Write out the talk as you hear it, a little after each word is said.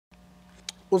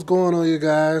What's going on, you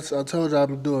guys? I told you I'd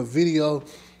be doing a video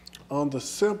on the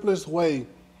simplest way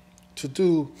to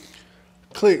do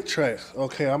click tracks.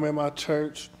 Okay, I'm in my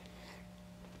church.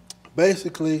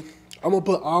 Basically, I'm gonna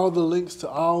put all the links to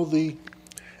all the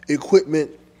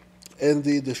equipment in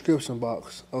the description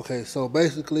box. Okay, so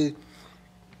basically,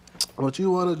 what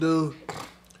you want to do,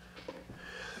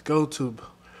 go to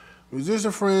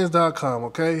musicianfriends.com.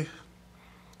 Okay,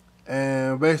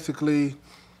 and basically,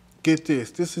 get this.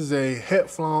 This is a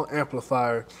headphone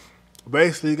amplifier.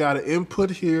 Basically, you got an input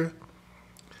here,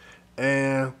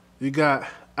 and you got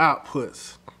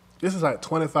outputs. This is like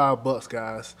 25 bucks,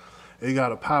 guys. And you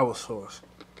got a power source.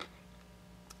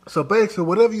 So basically,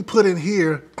 whatever you put in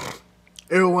here,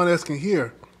 everyone else can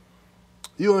hear.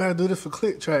 You don't have to do this for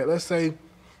click track. Let's say,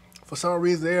 for some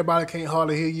reason, everybody can't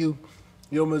hardly hear you.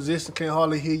 Your musician can't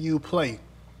hardly hear you play.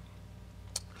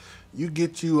 You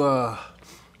get you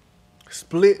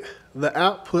split the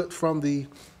output from the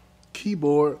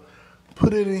keyboard,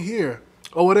 put it in here,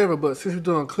 or whatever. But since you're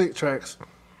doing click tracks,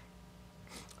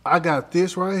 I got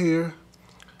this right here,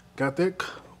 got that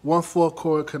 1/4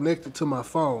 cord connected to my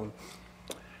phone.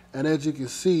 And as you can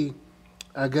see,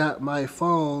 I got my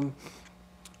phone,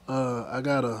 I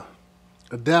got a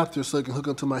adapter so it can hook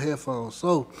up to my headphones.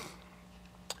 So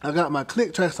I got my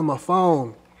click tracks on my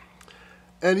phone.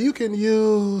 And you can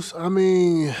use,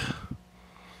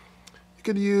 you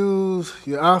can use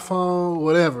your iPhone,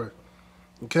 whatever,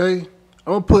 okay?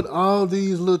 I'm gonna put all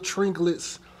these little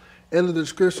trinklets in the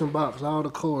description box, all the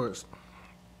chords.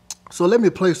 So let me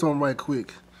play something right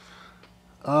quick.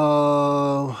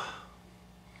 I'm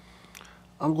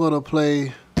gonna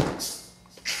play,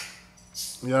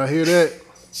 y'all hear that?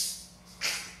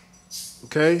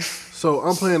 Okay, so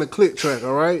I'm playing a click track,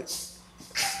 all right?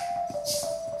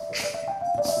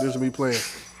 This will be playing.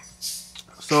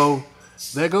 So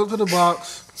that goes to the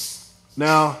box.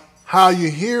 Now, how you're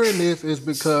hearing this is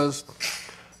because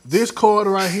this chord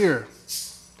right here,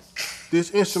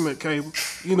 this instrument cable,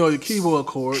 you know, your keyboard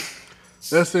cord,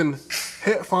 that's in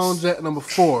headphone jack number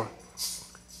 4.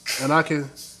 And I can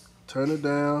turn it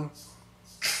down.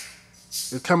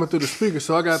 It's coming through the speaker.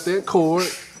 So I got that cord,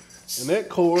 and that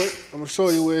cord, I'm gonna show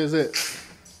you where it's at.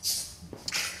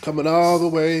 Coming all the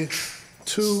way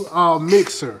to our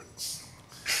mixer.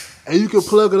 And you can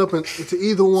plug it up into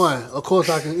either one. Of course,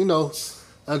 I can,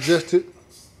 adjust it,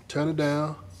 turn it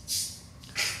down,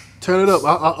 turn it up.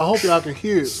 I hope y'all can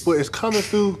hear it, but it's coming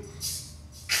through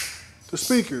the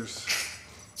speakers.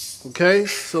 Okay,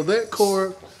 so that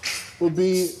chord will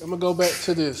be, I'm gonna go back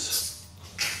to this.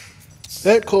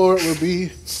 That chord will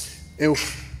be in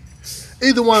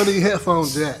either one of these headphone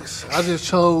jacks. I just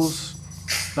chose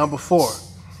number 4.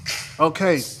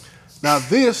 Okay, now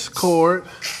this chord,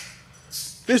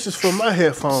 this is for my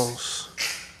headphones.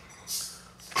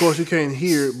 Of course, you can't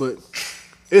hear it, but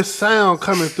it's sound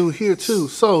coming through here too.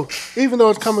 So even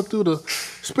though it's coming through the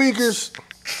speakers,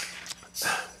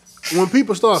 when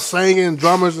people start singing,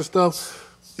 drummers and stuff,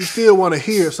 you still want to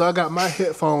hear it. So I got my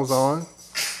headphones on,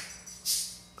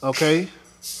 okay?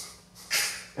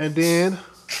 And then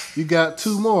you got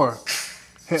 2 more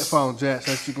headphone jacks,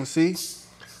 as you can see.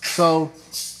 So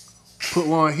put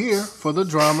one here for the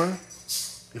drummer.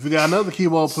 If you got another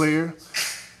keyboard player,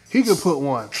 he can put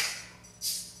one.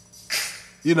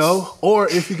 Or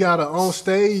if you got an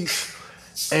on-stage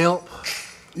amp,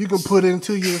 you can put it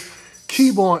into your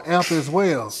keyboard amp as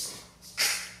well.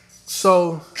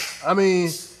 So, and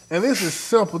this is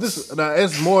simple. Now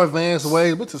it's more advanced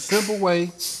way, but it's a simple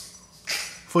way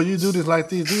for you to do this like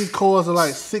these. These cords are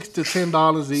like $6 to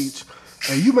 $10 each.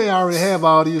 And you may already have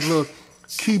all these little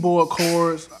keyboard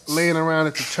cords laying around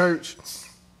at the church.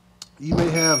 You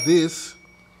may have this.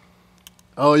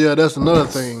 Oh yeah, that's another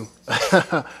thing.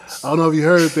 I don't know if you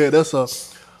heard that. That's a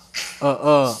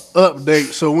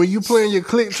update. So when you playing your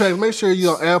click tracks, make sure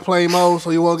you're on airplane mode so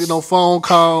you won't get no phone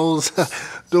calls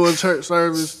during church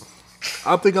service.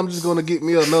 I think I'm just gonna get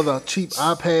me another cheap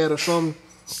iPad or something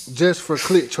just for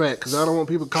click track, because I don't want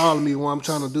people calling me when I'm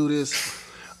trying to do this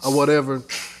or whatever.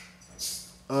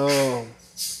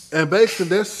 And basically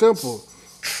that's simple.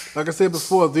 Like I said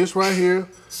before, this right here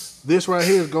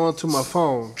is going to my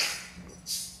phone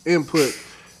input.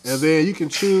 And then you can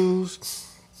choose,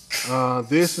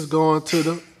 this is going to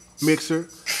the mixer.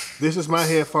 This is my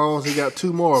headphones. You got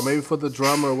 2 more, maybe for the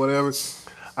drummer or whatever.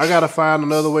 I gotta find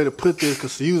another way to put this,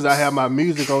 because usually I have my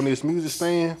music on this music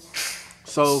stand.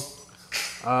 So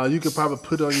you could probably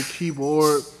put it on your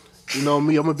keyboard. You know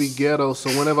me, I'm gonna be ghetto, so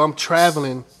whenever I'm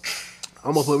traveling,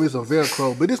 I'm gonna put me some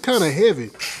Velcro. But it's kind of heavy,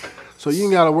 so you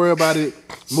ain't gotta worry about it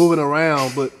moving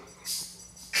around. But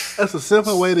that's a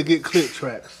simple way to get click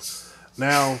tracks.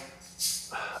 Now,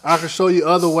 I can show you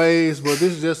other ways, but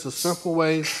this is just a simple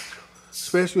way,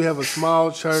 especially if you have a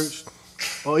small church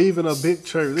or even a big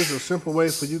church. This is a simple way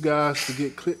for you guys to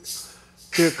get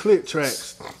hear click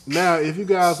tracks. Now, if you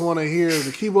guys want to hear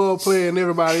the keyboard player and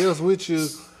everybody else with you,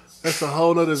 that's a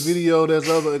whole nother video. There's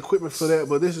other equipment for that,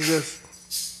 but this is just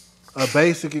a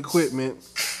basic equipment.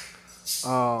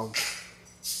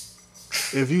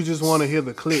 If you just want to hear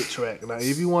the click track. Now,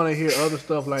 if you want to hear other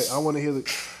stuff, like I want to hear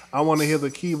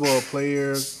the keyboard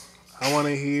player, I want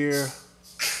to hear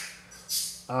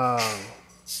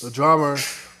the drummer.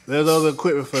 There's other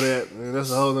equipment for that, and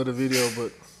that's a whole other video.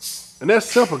 And that's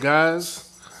simple, guys.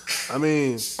 I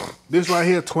mean, this right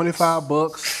here,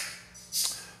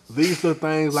 $25. These little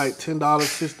things like $10,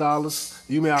 $6.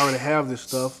 You may already have this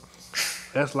stuff.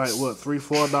 That's like what, $3,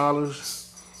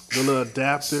 $4. The little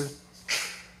adapter.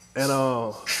 And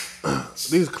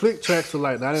these click tracks are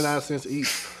like 99 cents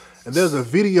each. And there's a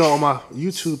video on my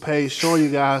YouTube page showing you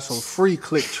guys some free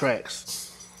click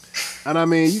tracks. And I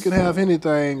mean, you can have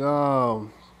anything. I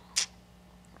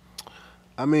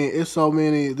mean, it's so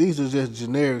many. These are just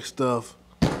generic stuff.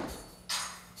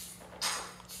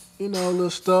 You know, little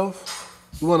stuff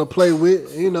you want to play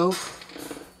with, you know,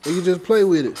 and you just play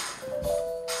with it.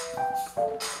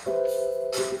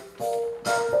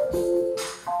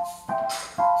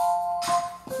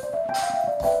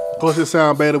 Of course, it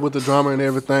sounds better with the drummer and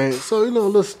everything. So, you know,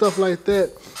 little stuff like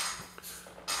that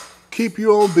keep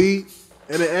you on beat,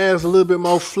 and it adds a little bit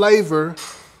more flavor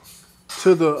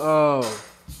to the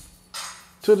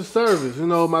service. You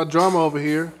know, my drummer over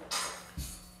here,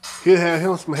 he'll have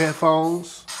him some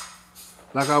headphones,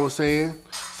 like I was saying,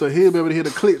 so he'll be able to hear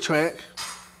the click track.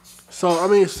 So, I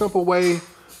mean, simple way,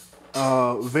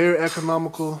 very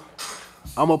economical.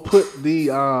 I'm gonna put the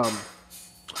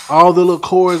all the little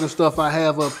chords and stuff I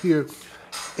have up here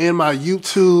in my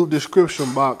YouTube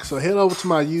description box. So head over to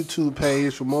my YouTube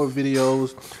page for more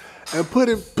videos and put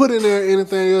in there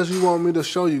anything else you want me to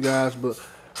show you guys. But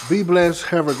be blessed.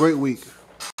 Have a great week.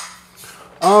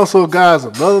 Also, guys,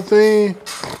 another thing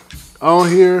on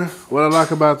here, what I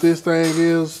like about this thing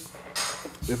is,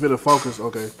 if it'll focus,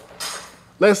 okay.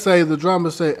 Let's say the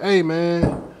drummer say, hey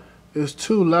man, it's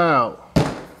too loud.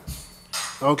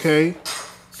 Okay,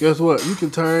 guess what? You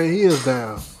can turn his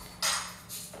down.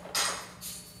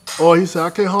 Or he said, I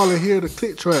can't hardly hear the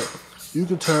click track. You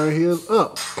can turn his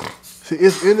up. See,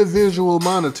 it's individual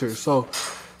monitors, so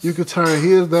you can turn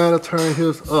his down or turn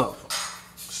his up.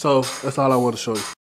 So that's all I want to show you.